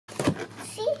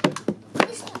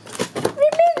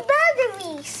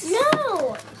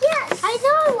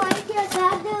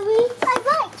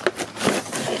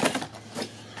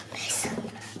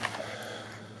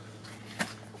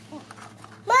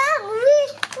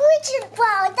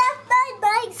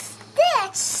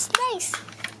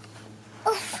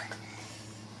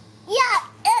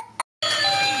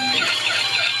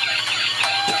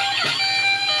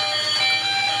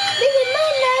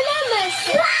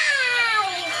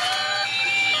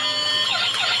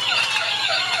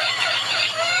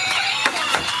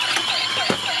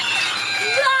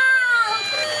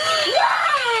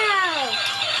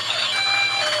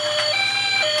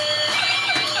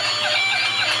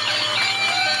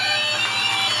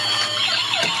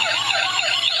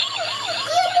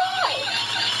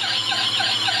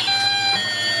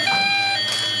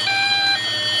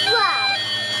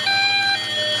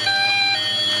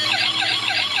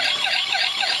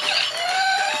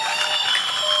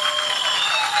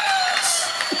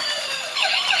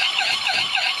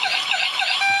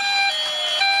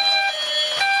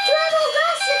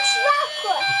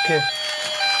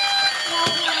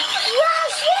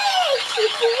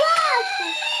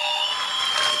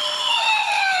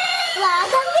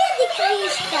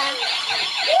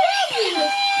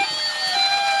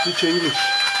Teach English.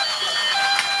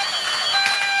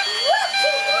 What's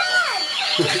that?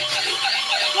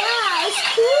 Wow, it's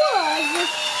cool.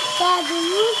 Daddy.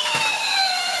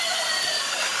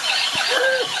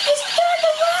 It's turned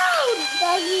around,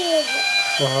 Daddy.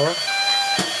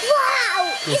 Wow,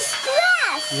 it's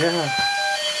grass. Yeah.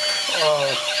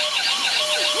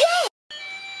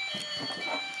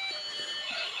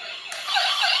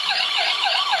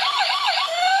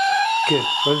 Okay,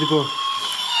 let it go.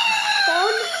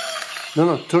 On. No,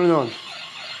 turn it on.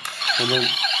 And then.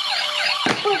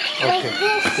 Like Okay.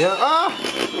 this. Yeah. Ah!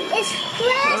 It's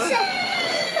grass.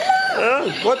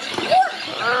 What?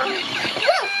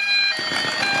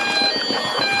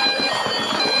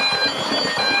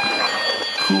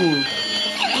 Cool.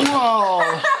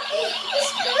 Wow.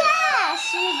 It's grass.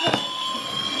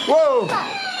 Whoa.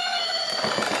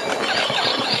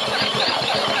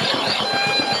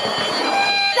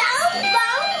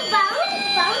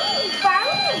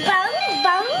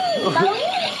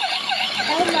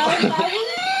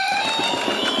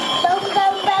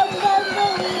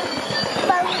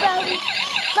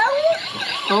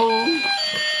 Oh.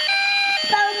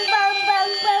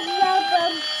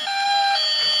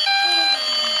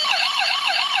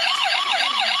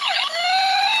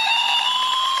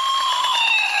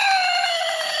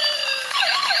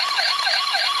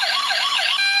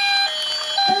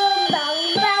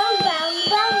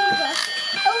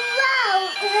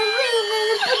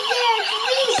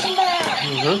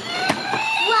 Wow,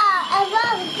 I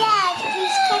love that.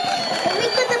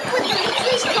 We're gonna put the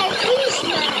police car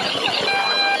policeman.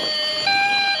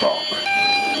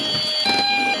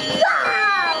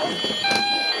 Wow!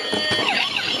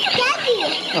 Daddy!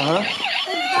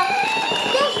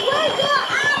 There's where the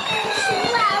apples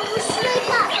wow, straight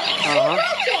up.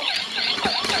 Look it.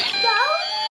 Go.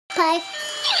 Pipe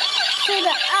to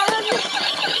the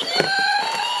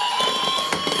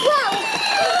Wow!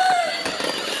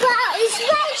 Wow, it's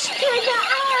right to the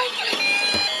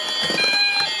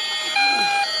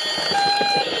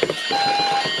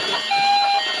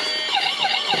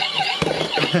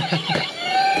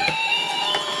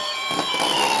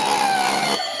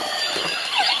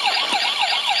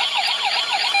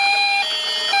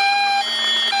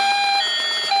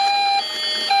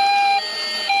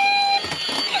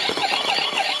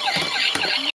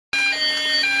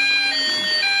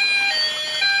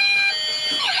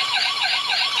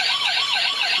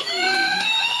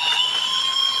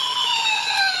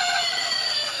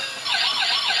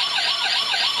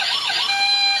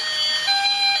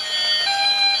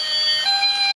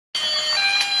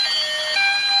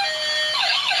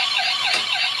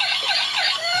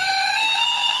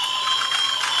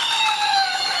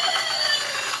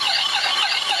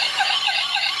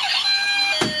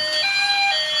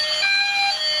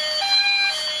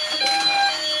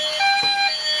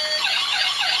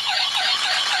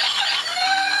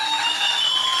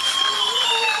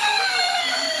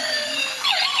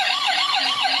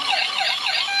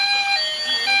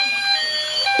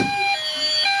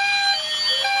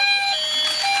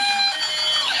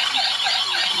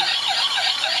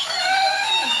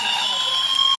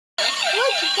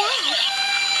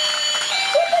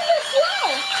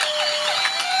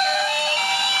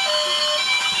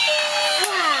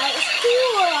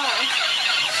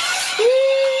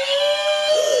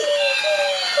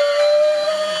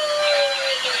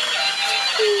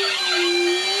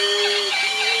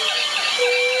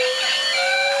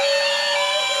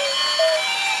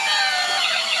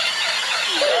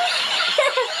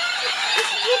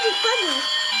It's really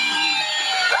funny.